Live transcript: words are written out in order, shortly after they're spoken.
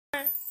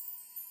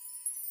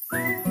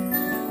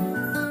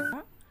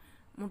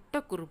முட்டை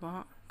குருமா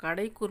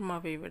கடை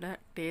குருமாவை விட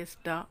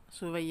டேஸ்ட்டாக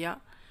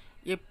சுவையாக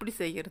எப்படி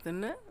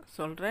செய்கிறதுன்னு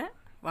சொல்கிறேன்.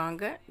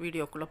 வாங்க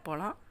வீடியோக்குள்ளே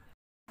போகலாம்.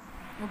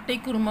 முட்டை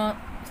குருமா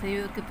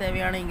செய்வதற்கு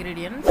தேவையான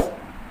இன்க்ரீடியன்ட்ஸ்: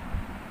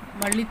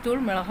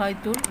 மல்லித்தூள்,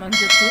 மிளகாய்த்தூள்,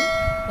 மஞ்சள்தூள்,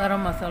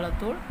 கரம் மசாலா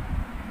தூள்,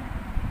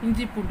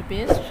 இஞ்சி பூண்டு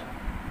பேஸ்ட்,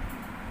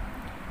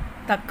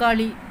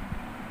 தக்காளி,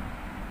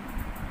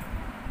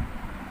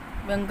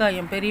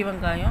 வெங்காயம், பெரிய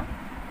வெங்காயம்,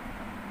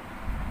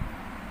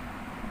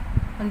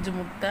 5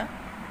 முட்டை,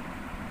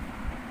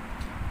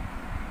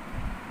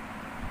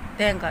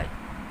 தேங்காய்.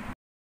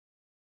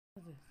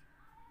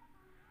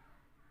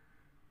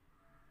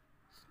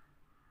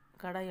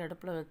 கடாய்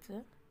அடுப்பில் வச்சு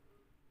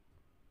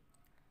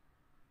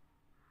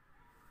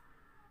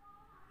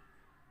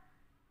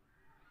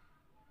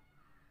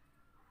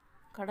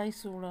கடாய்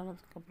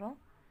சூடானதுக்கப்புறம்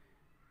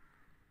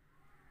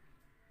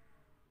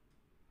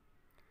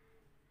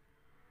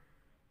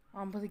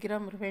 50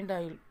 கிராம் ரிஃபைண்ட்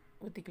ஆயில்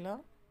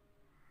ஊற்றிக்கலாம்.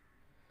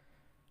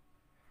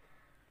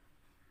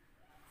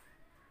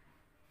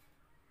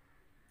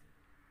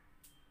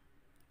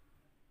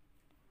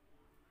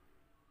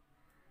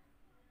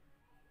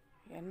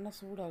 எண்ணெய்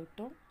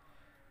சூடாகட்டும்.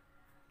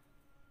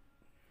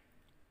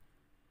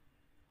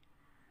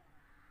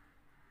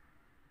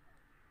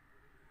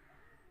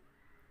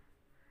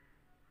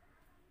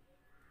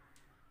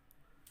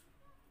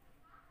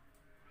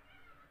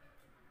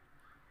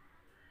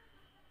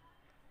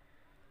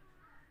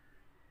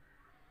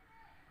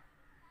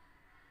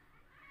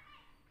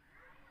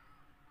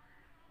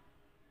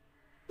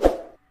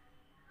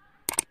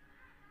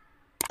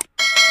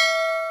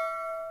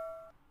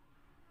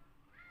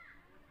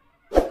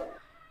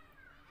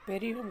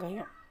 பெரிய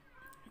வெங்காயம்,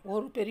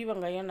 ஒரு பெரிய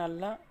வெங்காயம்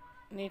நல்லா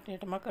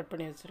நீட்டமாக கட்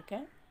பண்ணி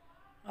வச்சுருக்கேன்.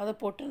 அதை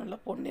போட்டு நல்லா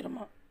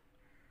பொன்னிறமாக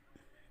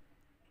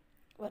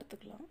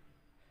வறுத்துக்கலாம்.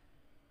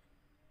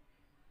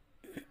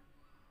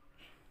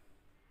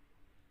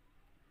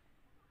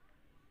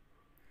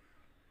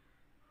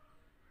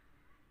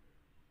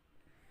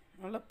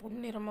 நல்லா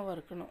பொன்னிறமாக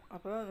வறுக்கணும்.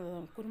 அப்போ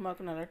தான்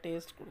குருமாவுக்கு நல்லா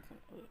டேஸ்ட்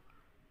கொடுக்கும்.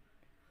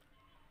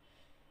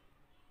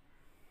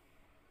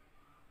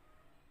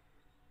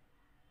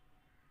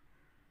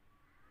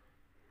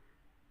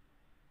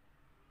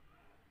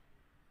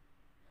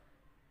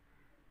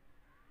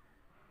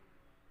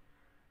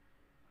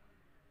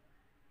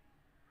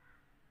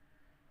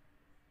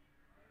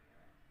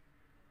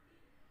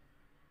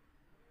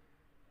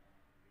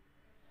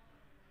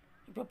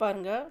 இப்போ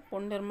பாருங்கள்,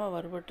 பொன்னிறமாக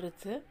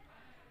வறுபட்டுருச்சு.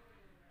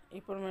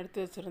 இப்போ நம்ம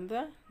எடுத்து வச்சுருந்த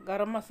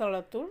கரம் மசாலா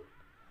தூள்,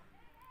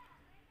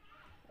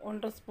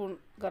 1.5 ஸ்பூன்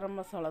கரம்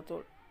மசாலா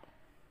தூள்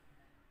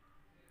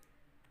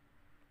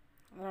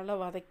நல்லா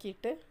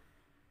வதக்கிட்டு,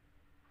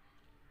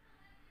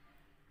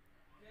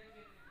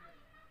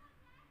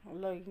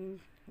 நல்லா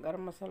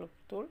கரம் மசாலா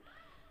தூள்,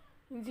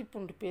 இஞ்சி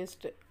பூண்டு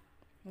பேஸ்ட்டு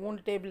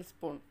 3 டேபிள்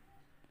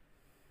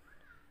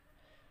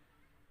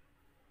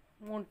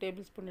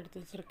ஸ்பூன்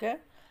எடுத்து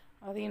வச்சுருக்கேன்.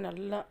 அதையும்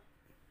நல்லா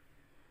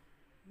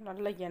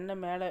எண்ணெய்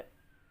மேலே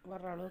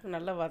வர்ற அளவுக்கு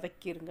நல்லா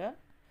வதக்கிடுங்க.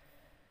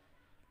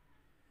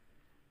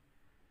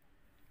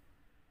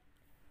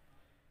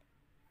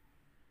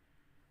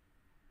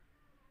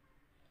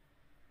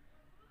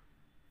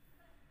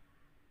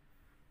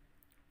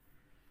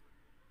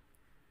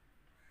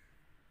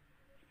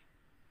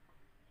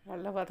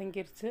 நல்லா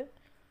வதங்கிருச்சு.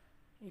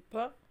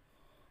 இப்போ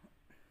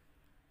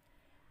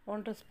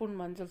 1.5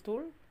 ஸ்பூன் மஞ்சள்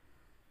தூள்,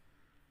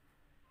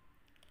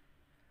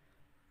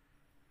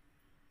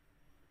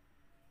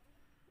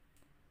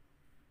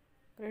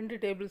 2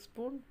 டேபிள்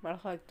ஸ்பூன்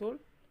மிளகாய்த்தூள்,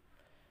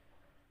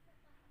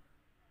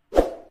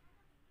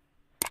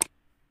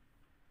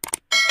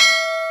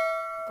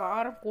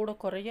 காரம் கூட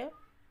குறைய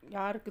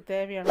யாருக்கு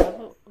தேவையான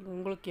அளவு,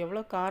 உங்களுக்கு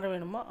எவ்வளோ காரம்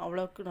வேணுமோ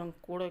அவ்வளோக்கு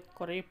நாங்கள் கூட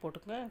குறைய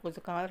போட்டுங்க.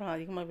 கொஞ்சம் காரம்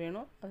அதிகமாக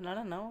வேணும்,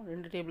 அதனால் நான்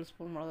 2 டேபிள்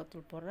ஸ்பூன்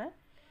மிளகாய்த்தூள் போடுறேன்.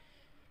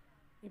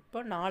 இப்போ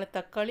 4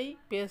 தக்காளி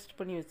பேஸ்ட்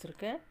பண்ணி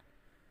வச்சுருக்கேன்.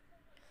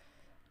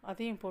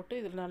 அதையும் போட்டு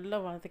இதில் நல்லா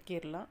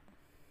வதக்கிடலாம்.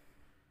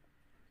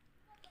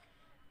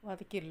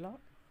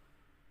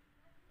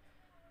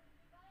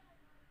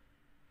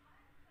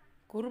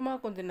 குருமா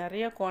கொஞ்சம்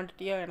நிறையா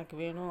குவான்டிட்டியாக எனக்கு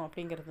வேணும்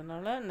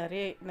அப்படிங்கிறதுனால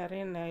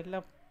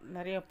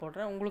நிறையா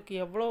போடுறேன். உங்களுக்கு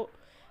எவ்வளோ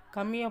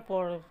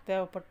கம்மியாக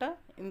தேவைப்பட்டால்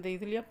இந்த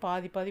இதுலேயே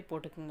பாதி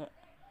போட்டுக்குங்க.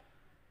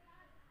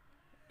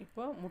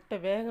 இப்போ முட்டை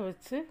வேக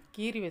வச்சு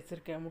கீறி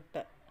வச்சுருக்கேன்.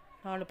 முட்டை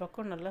 4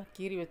 பக்கம் நல்லா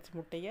கீறி வச்ச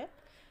முட்டையை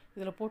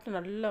இதில் போட்டு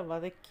நல்லா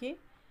வதக்கி,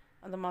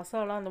 அந்த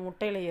மசாலா அந்த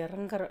முட்டையில்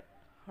இறங்குற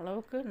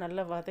அளவுக்கு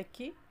நல்லா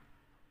வதக்கி,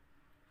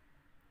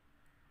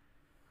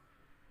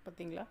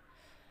 பார்த்திங்களா,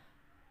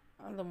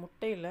 அந்த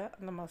முட்டையில்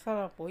அந்த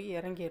மசாலா போய்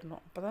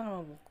இறங்கிடணும். அப்போ தான்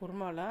நம்ம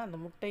குருமாவில் அந்த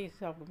முட்டையை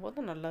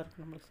சாப்பிடும்போது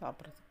நல்லாயிருக்கும் நம்மளுக்கு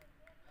சாப்பிட்றதுக்கு.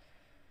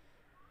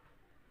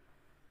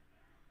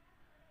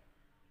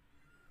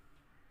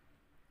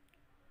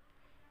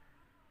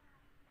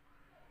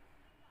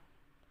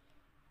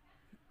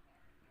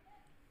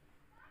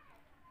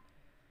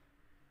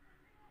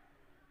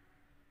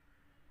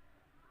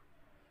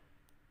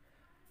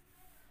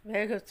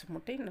 வேக வச்ச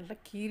முட்டையை நல்லா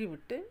கீறி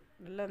விட்டு,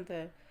 நல்லா அந்த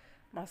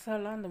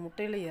மசாலா அந்த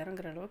முட்டையில்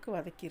இறங்குற அளவுக்கு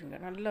வதக்கிடுங்க.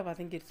 நல்லா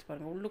வதங்கிருச்சு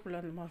பாருங்கள், உள்ளுக்குள்ளே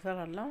அந்த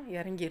மசாலாலாம்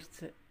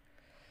இறங்கிருச்சு.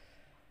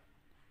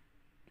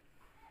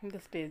 இந்த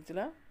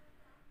ஸ்டேஜில்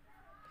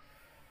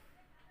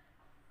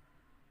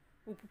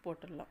உப்பு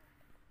போட்டுடலாம்.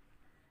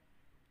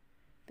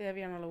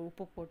 தேவையான அளவு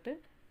உப்பு போட்டு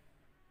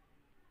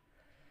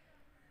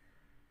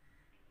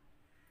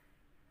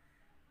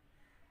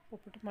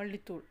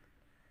மல்லித்தூள்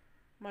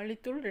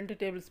 2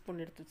 டேபிள்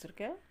ஸ்பூன் எடுத்து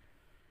வச்சுருக்கேன்.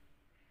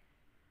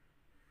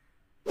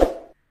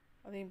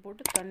 அதையும்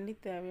போட்டு தண்ணி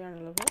தேவையான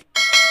அளவு.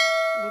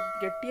 உங்களுக்கு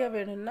கெட்டியாக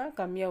வேணும்னா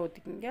கம்மியாக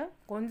ஊற்றிக்கிங்க.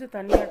 கொஞ்சம்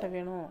தண்ணியாட்ட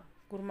வேணும்,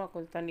 குருமா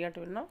கொஞ்சம்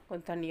தண்ணியாட்ட வேணும்னா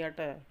கொஞ்சம்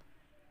தண்ணியாட்ட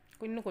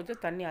இன்னும்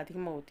கொஞ்சம் தண்ணி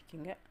அதிகமாக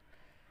ஊற்றிக்கிங்க.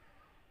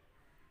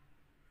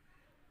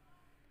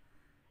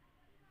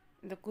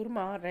 இந்த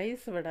குருமா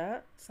ரைஸ் விட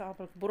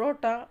சாப்பிட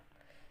புரோட்டா,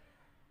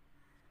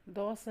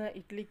 தோசை,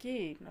 இட்லிக்கு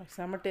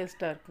செம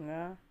டேஸ்ட்டாக இருக்குங்க.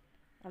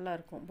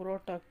 நல்லாயிருக்கும்.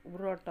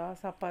 புரோட்டா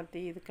சப்பாத்தி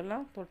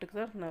இதுக்கெல்லாம் தொட்டுக்கு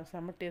தான்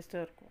செம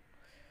டேஸ்ட்டாக இருக்கும்.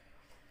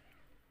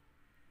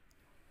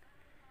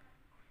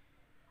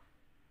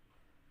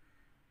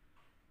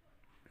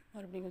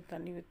 மறுபடியும் கொஞ்சம்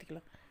தண்ணி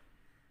ஊற்றிக்கலாம்.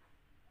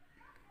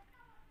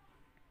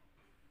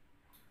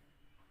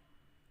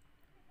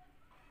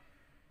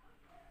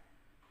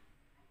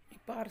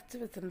 இப்போ அரைச்சி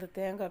வச்சுருந்த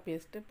தேங்காய்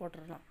பேஸ்ட்டு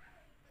போட்டுடலாம்.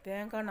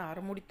 தேங்காய் நான்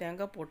அரை மூடி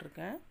தேங்காய்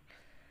போட்டிருக்கேன்.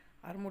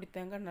 அரை மூடி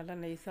தேங்காய் நல்லா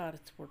நைஸாக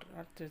அரைச்சி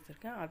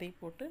வச்சுருக்கேன். அதையும்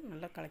போட்டு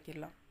நல்லா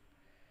கலக்கிடலாம்.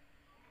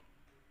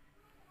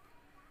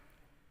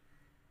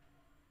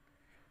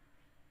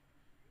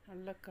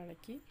 நல்லா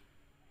கலக்கி,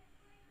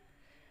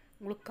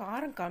 உங்களுக்கு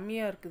காரம்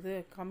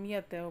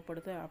கம்மியாக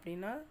தேவைப்படுது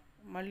அப்படின்னா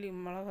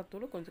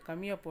மிளகாத்தூள் கொஞ்சம்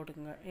கம்மியாக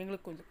போட்டுக்குங்க.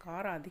 எங்களுக்கு கொஞ்சம்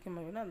காரம்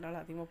அதிகமாக வேணும்,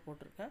 அதனால் அதிகமாக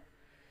போட்டிருக்கேன்.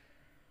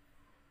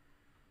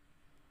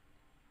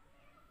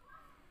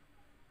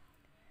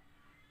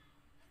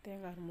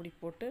 தேங்காய் அரை மூடி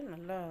போட்டு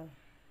நல்லா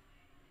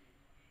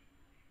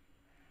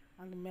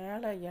அந்த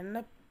மேலே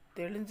எண்ணெய்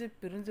தெளிஞ்சு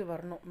பிரிஞ்சு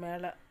வரணும்.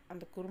 மேலே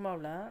அந்த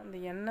குருமாவில் அந்த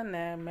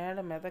எண்ணெய்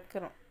மேலே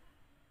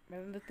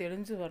மிதந்து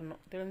தெளிஞ்சு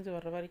வரணும். தெளிஞ்சு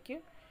வர்ற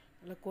வரைக்கும்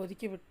நல்லா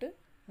கொதிக்க விட்டு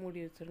மூடி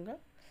வச்சுருங்க.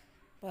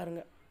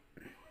 பாருங்கள்,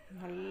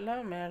 நல்லா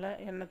மேலே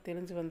எண்ணெய்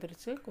தெளிஞ்சு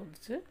வந்துருச்சு.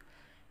 கொதிச்சு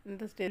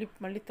இந்த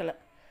மல்லித்தலை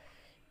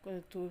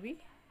கொஞ்சம் தூவி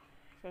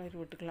கிளறி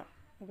விட்டுக்கலாம்.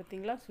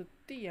 பார்த்திங்களா,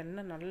 சுற்றி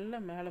எண்ணெய் நல்லா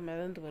மேலே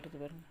மிதந்து வருது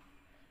பாருங்கள்.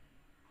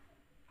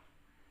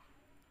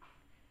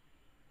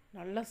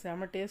 நல்லா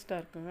செம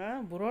டேஸ்ட்டாக இருக்குங்க.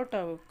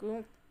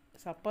 புரோட்டாவுக்கும்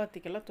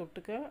சப்பாத்திக்கெல்லாம்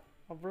தொட்டுக்க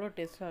அவ்வளோ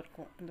டேஸ்ட்டாக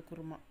இருக்கும் இந்த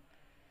குருமா.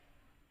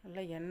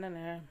 நல்லா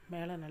எண்ணெய்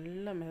மேலே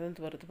நல்லா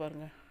மிதந்து வருது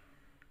பாருங்கள்.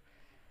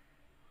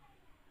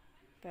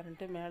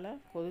 திரண்டு மேலே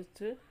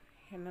கொதிச்சு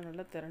எண்ணெய்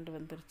நல்லா திரண்டு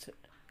வந்துருச்சு.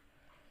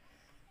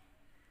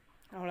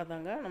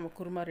 அவ்வளோதாங்க, நம்ம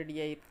குருமா ரெடி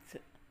ஆயிடுச்சு.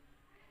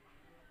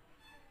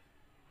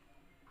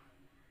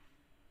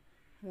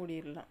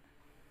 மூடிடலாம்.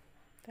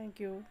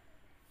 தேங்க்யூ.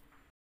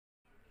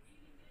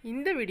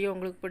 இந்த வீடியோ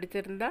உங்களுக்கு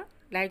பிடிச்சிருந்தா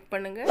லைக்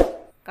பண்ணுங்கள்,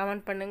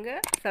 கமெண்ட்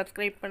பண்ணுங்கள்,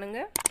 சப்ஸ்கிரைப்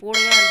பண்ணுங்கள்.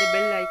 கூடவே அந்த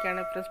பெல்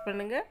ஐக்கானை ப்ரெஸ்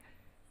பண்ணுங்கள்.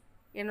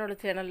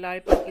 என்னோடய சேனல்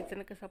லாலிபாப்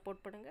கிச்சனுக்கு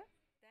சப்போர்ட் பண்ணுங்கள்.